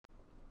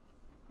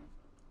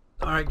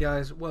Alright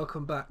guys,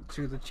 welcome back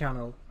to the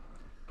channel.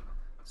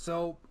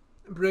 So,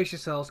 brace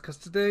yourselves because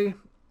today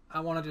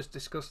I want to just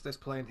discuss this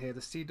plane here, the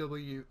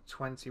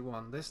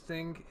CW-21. This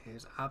thing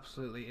is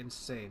absolutely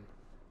insane.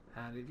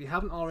 And if you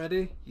haven't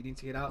already, you need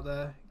to get out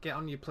there, get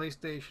on your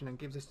PlayStation and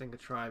give this thing a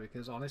try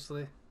because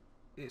honestly,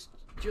 it's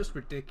just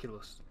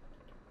ridiculous.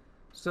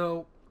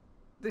 So,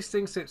 this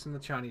thing sits in the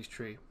Chinese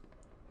tree.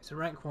 It's a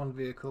rank 1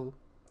 vehicle,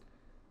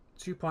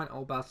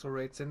 2.0 battle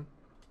rating,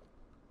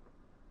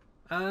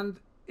 and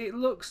it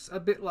looks a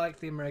bit like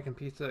the American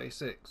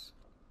P-36.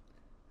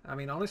 I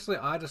mean, honestly,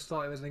 I just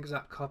thought it was an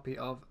exact copy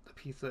of the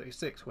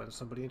P-36 when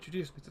somebody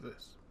introduced me to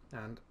this.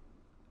 And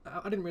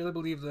I didn't really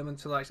believe them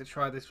until I actually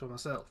tried this for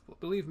myself. But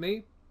believe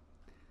me,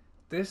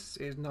 this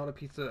is not a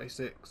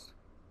P-36.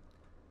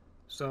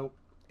 So,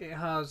 it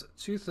has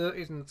two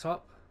 30s in the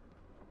top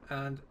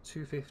and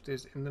two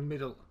 50s in the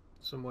middle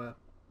somewhere.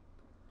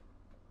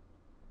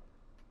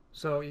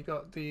 So you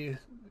got the,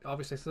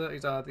 obviously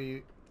 30s are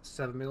the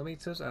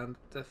 7mm and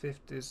the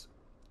 50s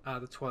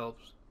are the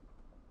 12s.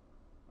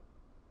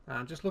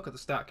 And just look at the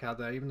stat card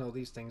there, even though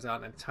these things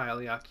aren't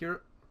entirely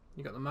accurate.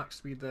 You got the max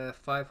speed there,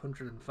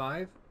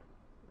 505,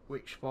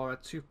 which for a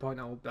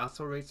 2.0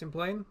 battle rating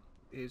plane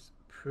is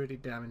pretty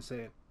damn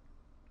insane.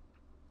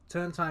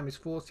 Turn time is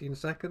 14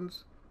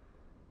 seconds.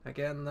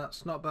 Again,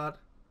 that's not bad.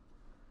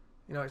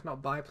 You know, it's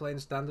not biplane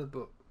standard,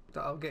 but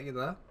that'll get you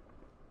there.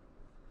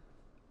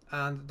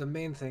 And the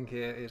main thing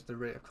here is the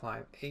rate of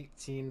climb,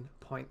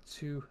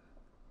 18.2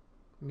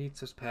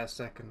 meters per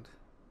second.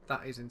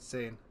 That is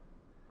insane.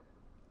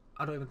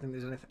 I don't even think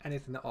there's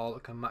anything at all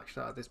that can match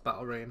that at this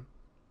battle rating.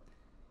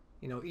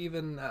 You know,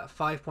 even at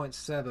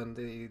 5.7,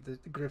 the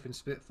Griffin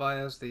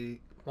Spitfires, the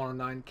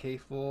 109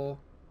 K4,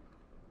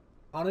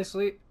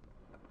 honestly,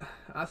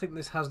 I think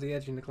this has the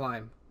edge in the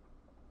climb.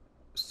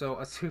 So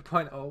a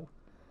 2.0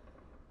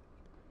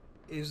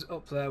 is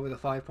up there with a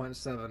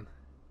 5.7.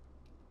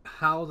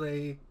 How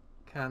they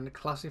can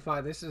classify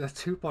this as a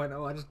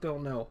 2.0, I just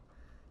don't know.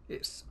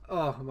 It's,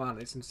 oh man,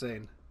 it's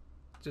insane.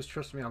 Just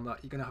trust me on that,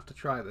 you're gonna have to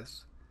try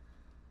this.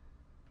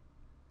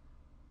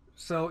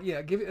 So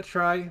yeah, give it a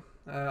try.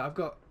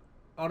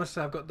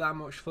 Honestly, I've got that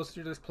much footage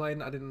of this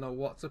plane, I didn't know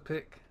what to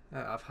pick.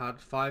 I've had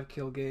 5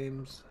 kill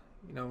games,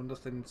 you know,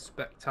 nothing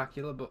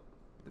spectacular, but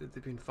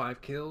they've been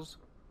 5 kills.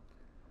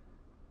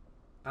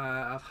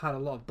 I've had a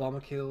lot of bomber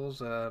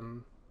kills. I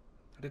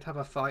did have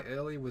a fight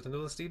early with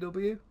another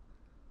CW,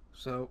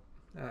 so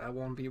a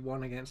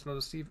 1v1 against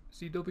another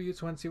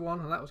CW-21,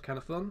 and that was kind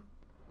of fun.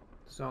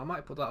 So I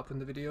might put that up in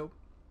the video.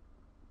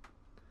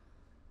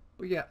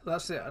 But yeah,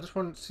 that's it. I just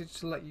wanted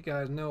to let you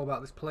guys know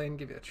about this plane,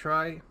 give it a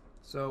try.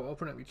 So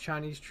open up your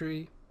Chinese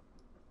tree.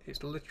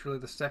 It's literally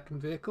the second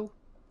vehicle.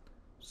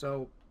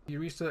 So you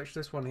research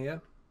this one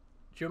here,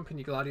 jump in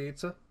your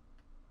Gladiator,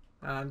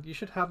 and you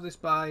should have this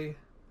by,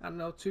 I don't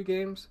know, 2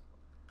 games.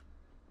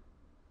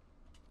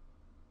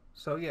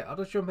 So yeah, I'll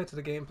just jump into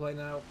the gameplay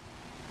now.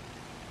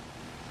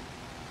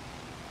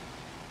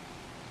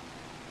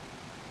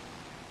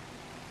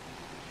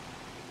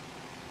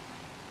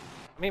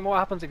 I mean, what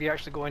happens if you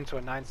actually go into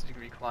a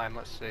 90-degree climb?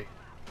 Let's see.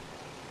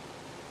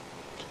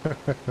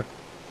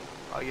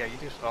 Oh yeah, you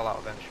do stall out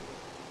eventually.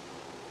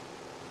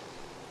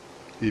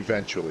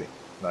 Eventually.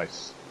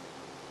 Nice.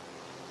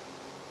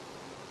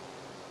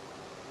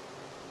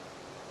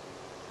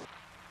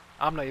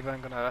 I'm not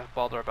even gonna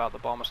bother about the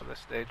bombers at this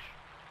stage.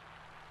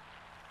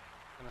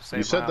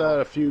 You said that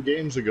a few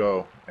games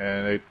ago,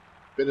 and it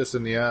bit us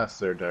in the ass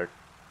there, Derek.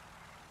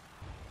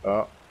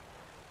 Oh.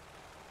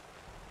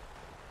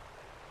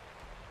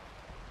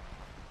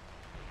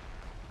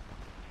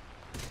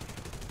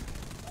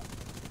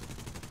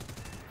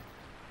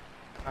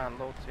 Man,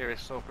 low tier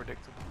is so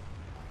predictable.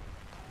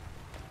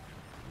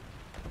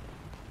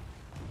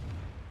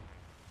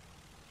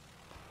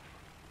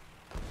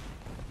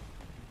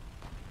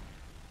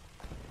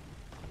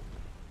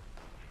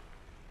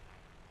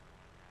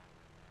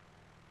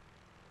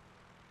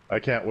 I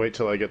can't wait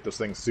till I get this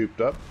thing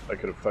souped up. I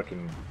could have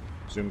fucking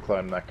zoom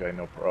climbed that guy,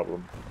 no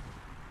problem.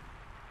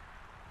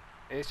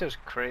 It's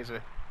just crazy.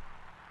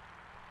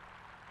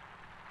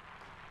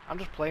 I'm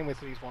just playing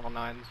with these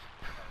 109s.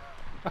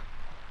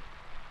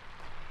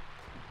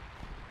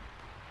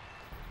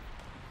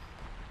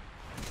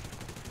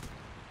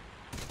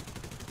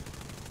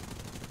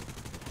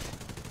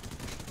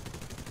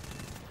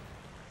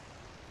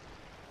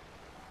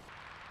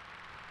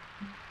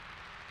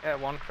 Yeah,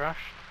 one crashed.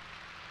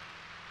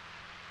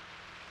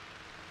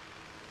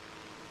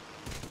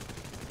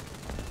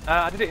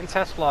 I did it in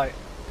test flight.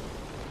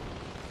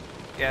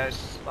 Yeah,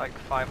 it's like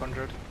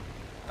 500.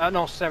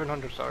 No,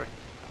 700, sorry.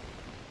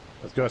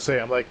 I was gonna say,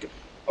 I'm like,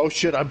 oh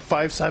shit, I'm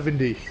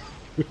 570.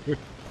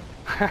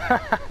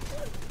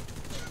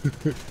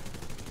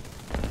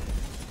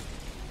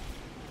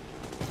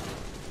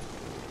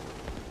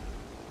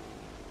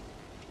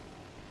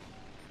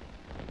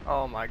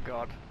 Oh my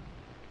god.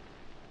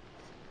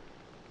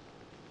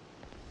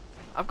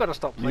 I've got to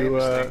stop playing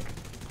this thing.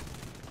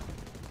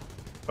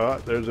 Oh,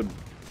 there's a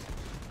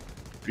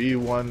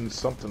B1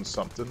 something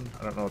something.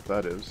 I don't know what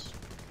that is.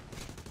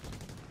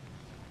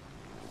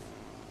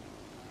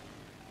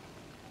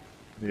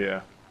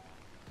 Yeah.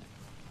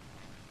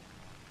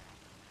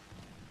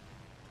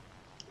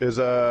 Is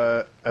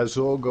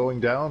Azul going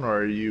down, or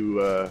are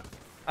you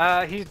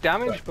He's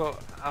damaged,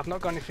 but I've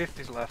not got any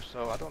 50s left,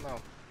 so I don't know.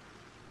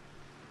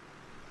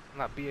 And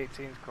that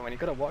B-18's coming. You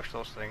gotta watch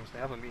those things. They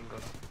haven't been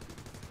good.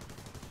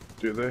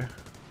 do they?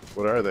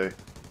 What are they?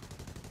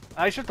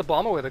 I shoot the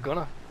bomber with a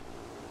gunner.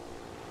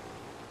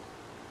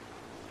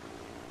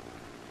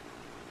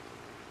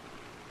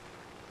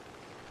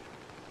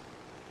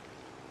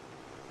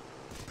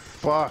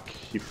 Fuck!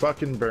 He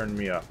fucking burned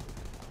me up.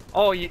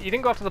 Oh, you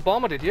didn't go after the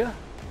bomber, did you?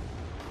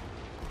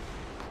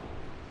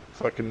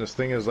 Fucking this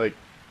thing is like,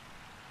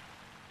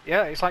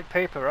 Yeah, it's like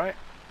paper, right?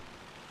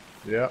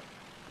 yeah.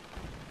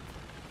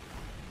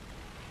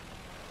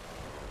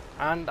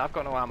 And I've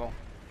got no ammo.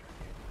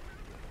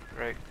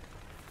 Great.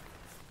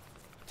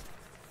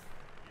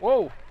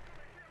 Whoa!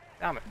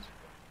 Damn it.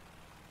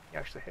 You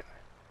actually hit me.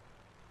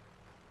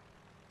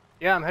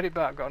 Yeah, I'm headed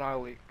back. Got an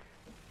oil leak.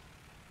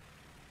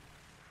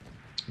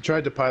 I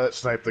tried to pilot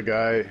snipe the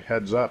guy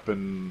heads up,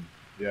 and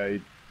yeah,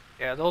 he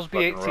Yeah, those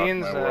fucking rocked my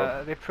B-18s,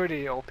 world. they're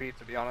pretty OP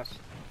to be honest.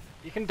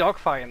 You can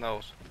dogfight in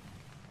those.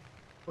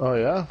 Oh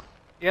yeah.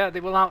 Yeah, they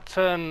will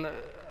outturn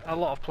a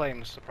lot of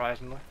planes,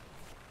 surprisingly.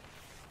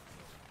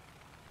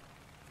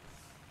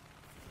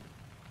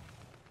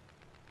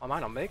 I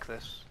might not make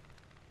this.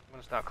 I'm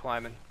gonna start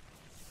climbing.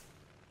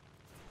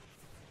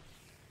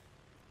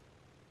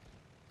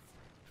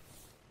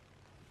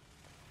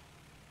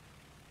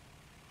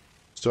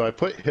 So I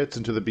put hits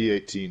into the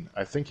B-18.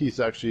 I think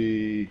he's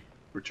actually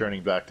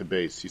returning back to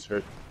base. He's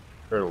hurt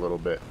a little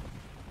bit.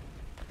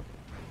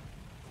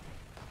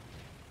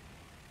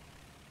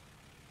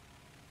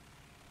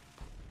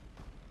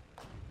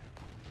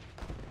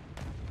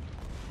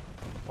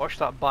 Watch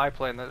that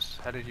biplane that's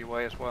headed your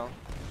way as well.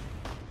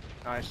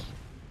 Nice.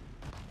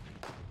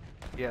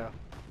 Yeah.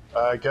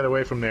 Get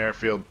away from the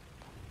airfield.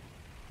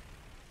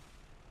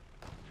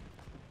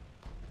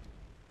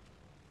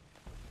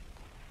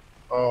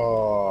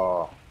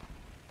 Oh.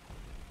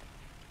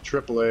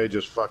 AAA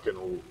just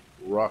fucking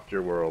rocked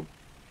your world.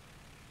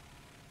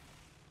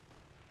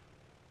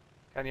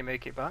 Can you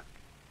make it back?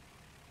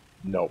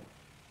 Nope.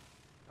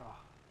 Oh.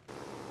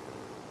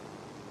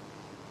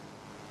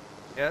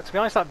 Yeah, to be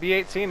honest, that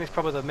B-18 is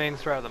probably the main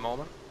threat at the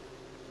moment.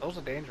 Those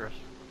are dangerous.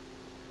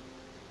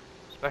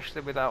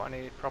 Especially without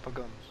any proper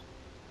guns.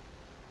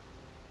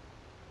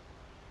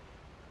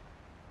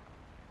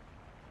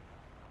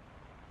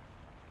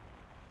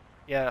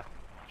 Yeah,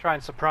 try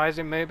and surprise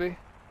him maybe.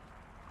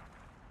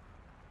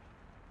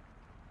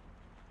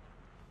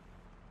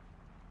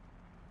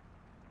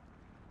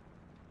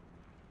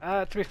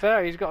 To be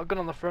fair, he's got a gun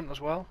on the front as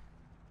well.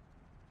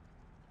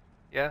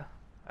 Yeah.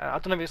 I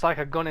don't know if it's like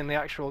a gun in the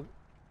actual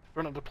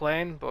front of the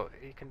plane, but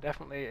he can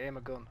definitely aim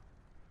a gun.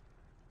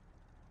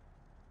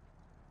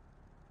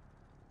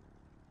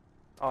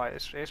 Oh,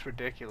 it's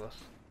ridiculous.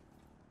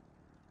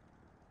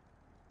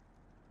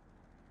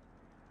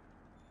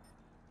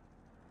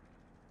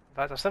 In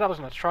fact, I said I was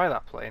going to try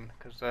that plane,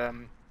 because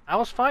I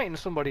was fighting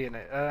somebody in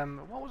it.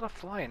 What was I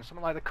flying?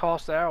 Something like the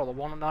Corsair or the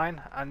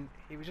 109, and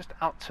he was just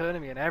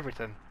out-turning me and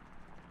everything.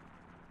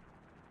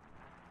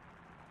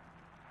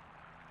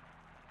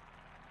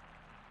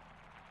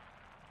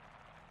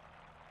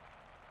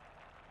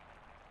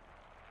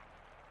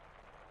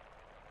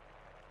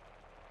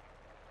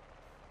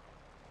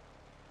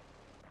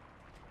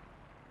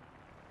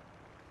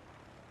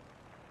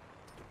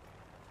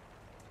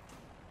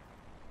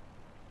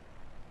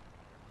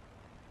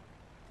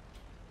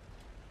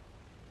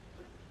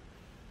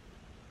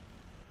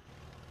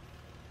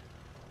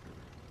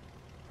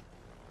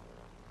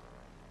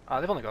 Ah,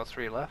 they've only got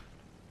 3 left.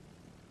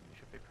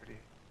 Should be pretty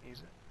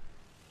easy.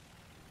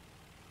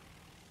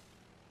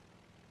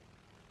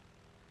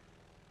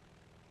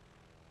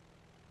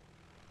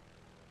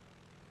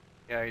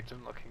 Yeah, he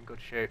doesn't look in good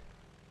shape.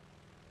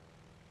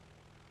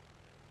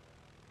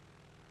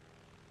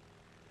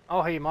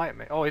 Oh, he might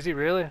make. Oh, is he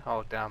really?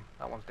 Oh, damn.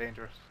 That one's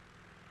dangerous.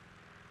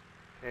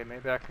 Okay,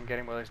 maybe I can get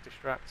him while he's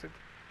distracted.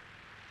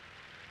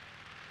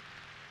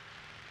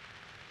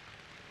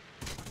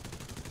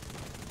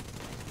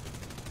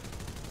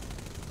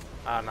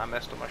 And I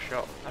messed up my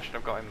shot. I should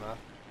have got him there.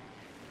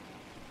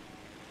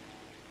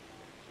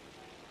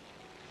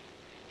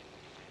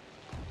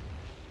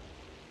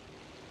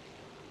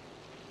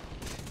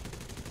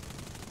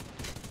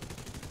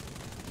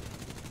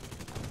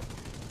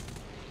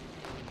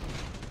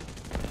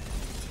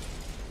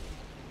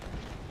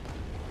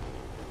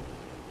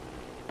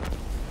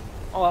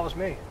 Oh, that was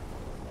me.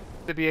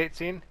 The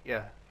B-18?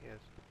 Yeah, he is.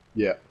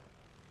 Yeah.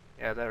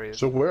 Yeah, there he is.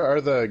 So where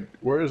are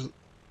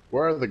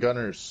the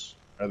gunners?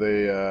 Are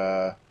they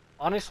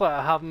Honestly,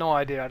 I have no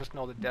idea. I just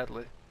know they're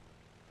deadly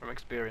from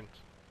experience.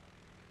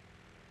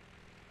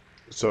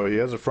 so he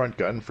has a front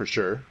gun for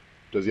sure.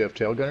 Does he have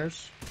tail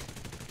gunners?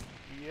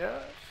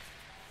 Yes.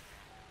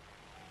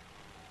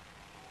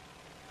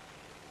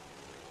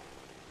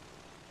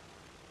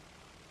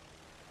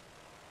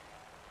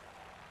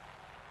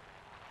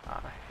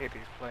 Ah, I hate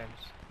these planes.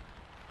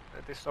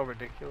 They're so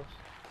ridiculous.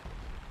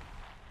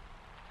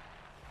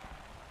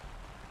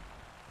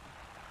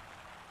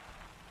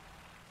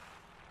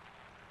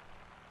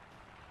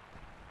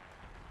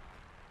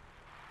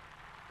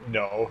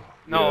 No.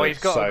 No, Yeah, he's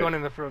got a side. gun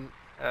in the front.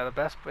 The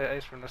best bit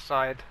is from the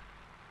side.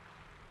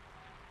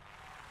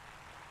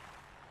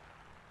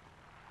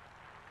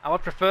 I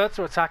would prefer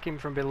to attack him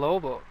from below,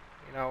 but,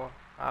 you know,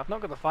 I've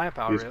not got the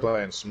firepower, He's really.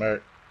 playing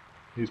smart.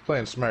 He's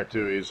playing smart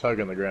too. He's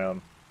hugging the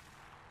ground.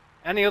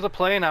 Any other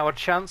plane, I would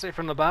chance it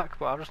from the back,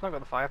 but I've just not got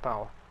the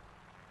firepower.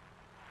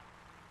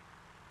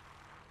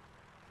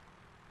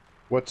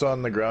 What's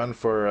on the ground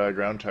for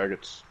ground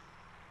targets?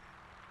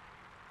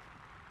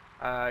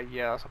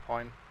 Yeah, that's a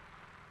point.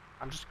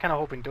 I'm just kind of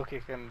hoping Ducky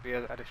can be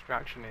a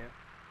distraction here.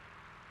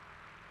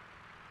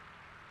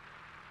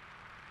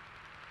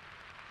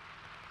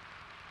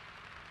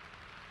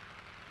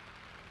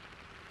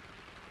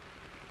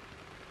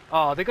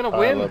 Oh, they're gonna I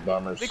win! love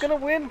bombers. They're gonna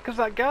win, because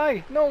that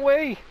guy! No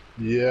way!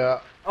 Yeah.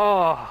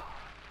 Oh,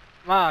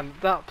 man,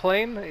 that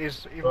plane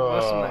is even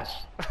worse than Oh,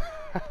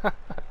 this.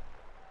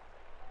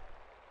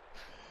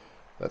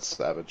 that's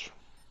savage.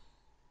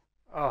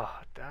 Oh,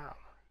 damn.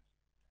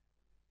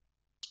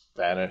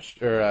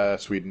 Vanished or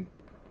Sweden.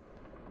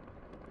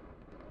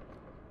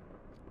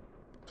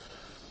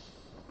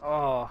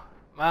 Oh,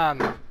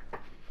 man.